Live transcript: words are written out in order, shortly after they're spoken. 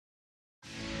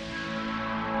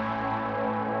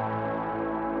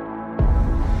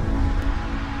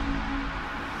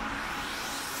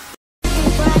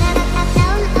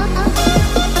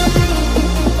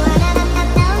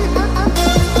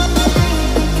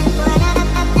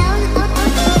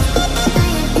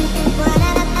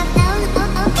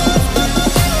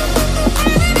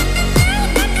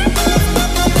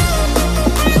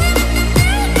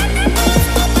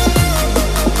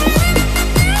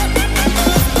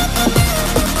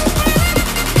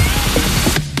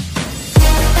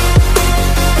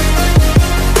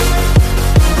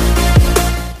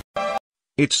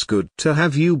It's good to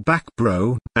have you back,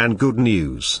 bro. And good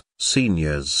news,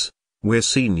 seniors. We're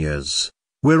seniors.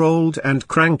 We're old and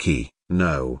cranky.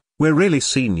 No, we're really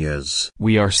seniors.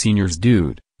 We are seniors,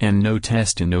 dude, and no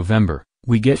test in November.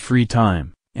 We get free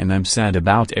time, and I'm sad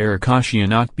about Erikashi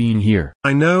not being here.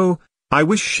 I know, I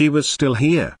wish she was still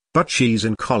here, but she's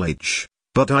in college.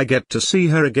 But I get to see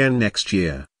her again next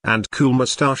year. And cool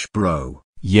mustache, bro.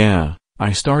 Yeah,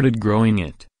 I started growing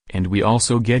it, and we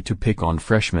also get to pick on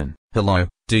freshmen. Hello,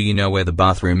 do you know where the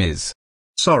bathroom is?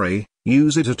 Sorry,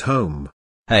 use it at home.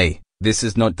 Hey, this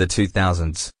is not the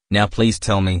 2000s. Now please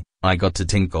tell me, I got to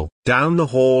tinkle. Down the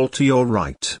hall to your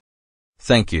right.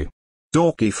 Thank you.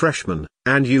 Dorky freshman,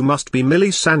 and you must be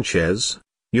Millie Sanchez.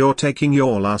 You're taking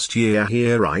your last year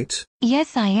here, right?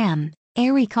 Yes, I am.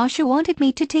 Erikashi wanted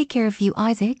me to take care of you,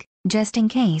 Isaac, just in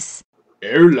case.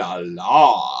 Oh la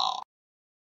la.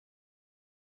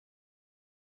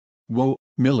 Whoa,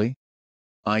 Millie.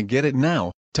 I get it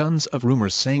now. Tons of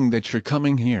rumors saying that you're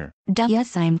coming here.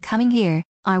 Yes, I'm coming here.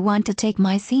 I want to take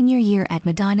my senior year at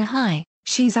Medina High.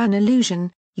 She's an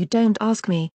illusion. You don't ask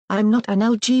me. I'm not an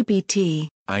LGBT.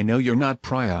 I know you're not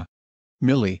Priya.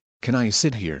 Millie, can I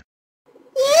sit here?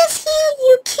 Yes,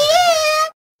 you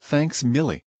can. Thanks,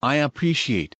 Millie. I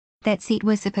appreciate. That seat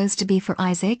was supposed to be for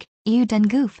Isaac, you done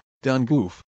goof. Done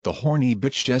goof, the horny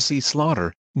bitch Jessie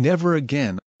Slaughter, never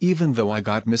again, even though I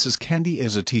got Mrs. Candy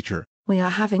as a teacher. We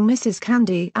are having Mrs.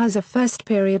 Candy as a first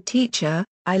period teacher.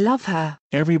 I love her.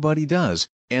 Everybody does,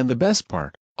 and the best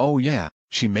part, oh yeah,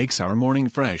 she makes our morning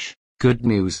fresh. Good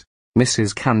news.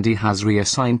 Mrs. Candy has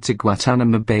reassigned to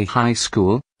Guantanamo Bay High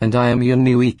School, and I am your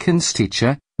new econs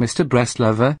teacher, Mr.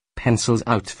 Breastlover. Pencils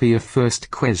out for your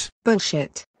first quiz.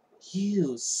 Bullshit.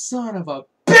 You son of a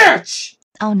bitch!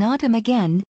 Oh, not him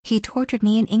again. He tortured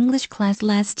me in English class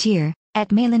last year,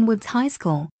 at Malin Woods High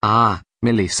School. Ah,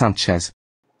 Millie Sanchez.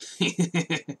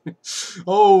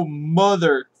 Oh,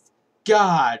 mother.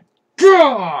 God.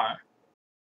 God!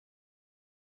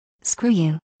 Screw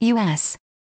you, US.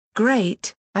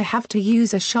 Great, I have to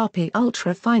use a Sharpie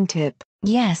Ultra Fine Tip.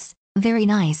 Yes, very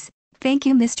nice. Thank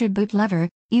you, Mr. Boot Lover,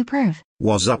 you perv.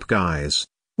 What's up, guys?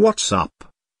 What's up?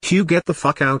 Hugh, get the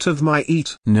fuck out of my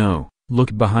eat. No,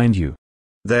 look behind you.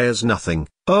 There's nothing.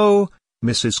 Oh,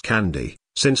 Mrs. Candy,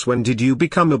 since when did you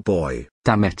become a boy?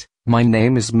 Damn it, my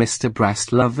name is Mr.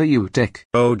 Breastlover, you dick.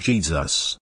 Oh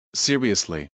Jesus.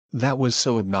 Seriously, that was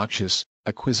so obnoxious.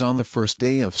 A quiz on the first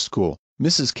day of school.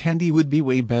 Mrs. Candy would be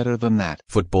way better than that.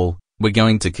 Football, we're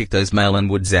going to kick those Malin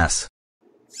Woods ass.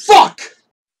 Fuck!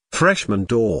 Freshman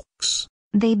dorks.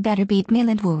 They better beat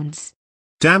Malin Woods.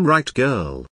 Damn right,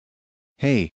 girl.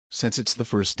 Hey, since it's the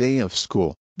first day of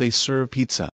school, they serve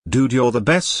pizza. Dude, you're the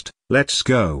best. Let's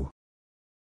go.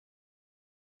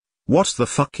 What the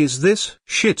fuck is this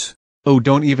shit? Oh,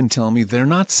 don't even tell me they're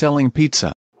not selling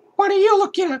pizza. What are you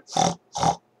looking at?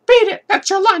 Beat it, that's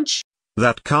your lunch.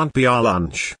 That can't be our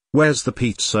lunch. Where's the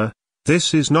pizza?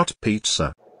 This is not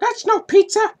pizza. That's no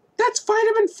pizza. That's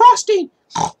vitamin frosting.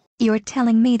 You're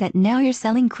telling me that now you're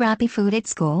selling crappy food at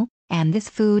school, and this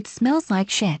food smells like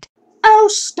shit. Oh,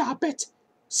 stop it.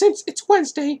 Since it's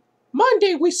Wednesday,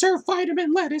 Monday we serve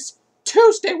vitamin lettuce,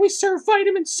 Tuesday we serve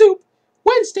vitamin soup,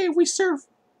 Wednesday we serve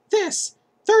this,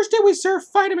 Thursday we serve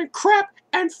vitamin crap,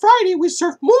 and Friday we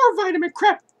serve more vitamin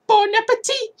crap. Bon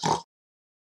appetit!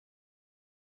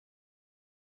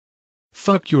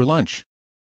 Fuck your lunch.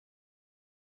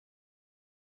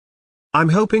 I'm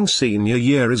hoping senior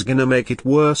year is gonna make it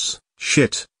worse.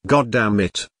 Shit, goddamn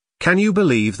it. Can you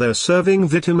believe they're serving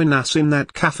vitamin ass in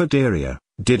that cafeteria?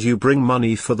 Did you bring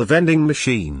money for the vending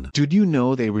machine? Did you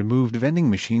know they removed vending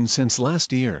machines since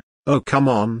last year? Oh come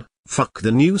on, fuck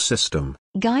the new system.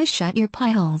 Guys, shut your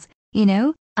pie holes. You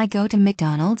know, I go to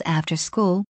McDonald's after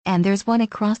school, and there's one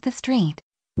across the street.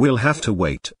 We'll have to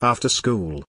wait after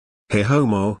school. Hey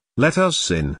homo, let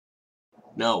us in.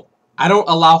 No, I don't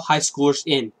allow high schoolers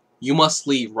in. You must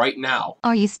leave right now.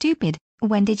 Are you stupid?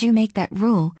 When did you make that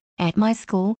rule? At my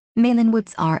school, Malin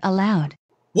Woods are allowed.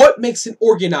 What makes it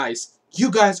organized?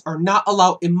 You guys are not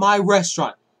allowed in my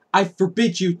restaurant. I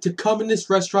forbid you to come in this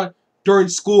restaurant during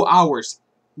school hours.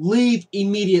 Leave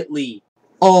immediately.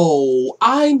 Oh,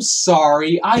 I'm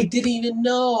sorry. I didn't even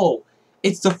know.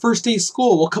 It's the first day of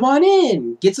school. Well, come on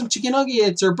in. Get some chicken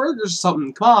nuggets or burgers or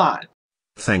something. Come on.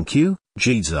 Thank you,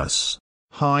 Jesus.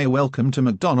 Hi, welcome to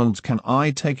McDonald's. Can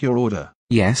I take your order?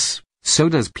 Yes,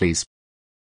 sodas please.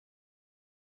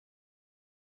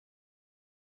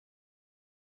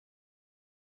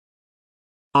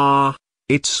 Ah,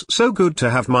 it's so good to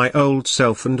have my old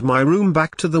self and my room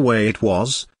back to the way it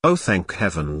was. Oh thank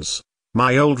heavens.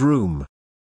 My old room.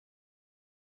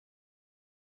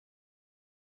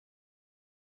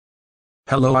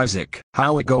 Hello Isaac,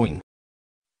 how it going?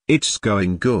 It's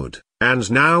going good,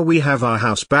 and now we have our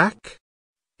house back?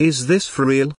 Is this for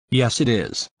real? Yes it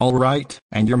is. Alright,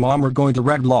 and your mom are going to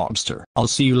Red Lobster. I'll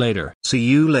see you later. See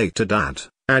you later, Dad,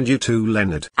 and you too,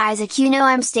 Leonard. Isaac, you know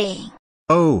I'm staying.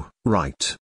 Oh,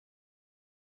 right.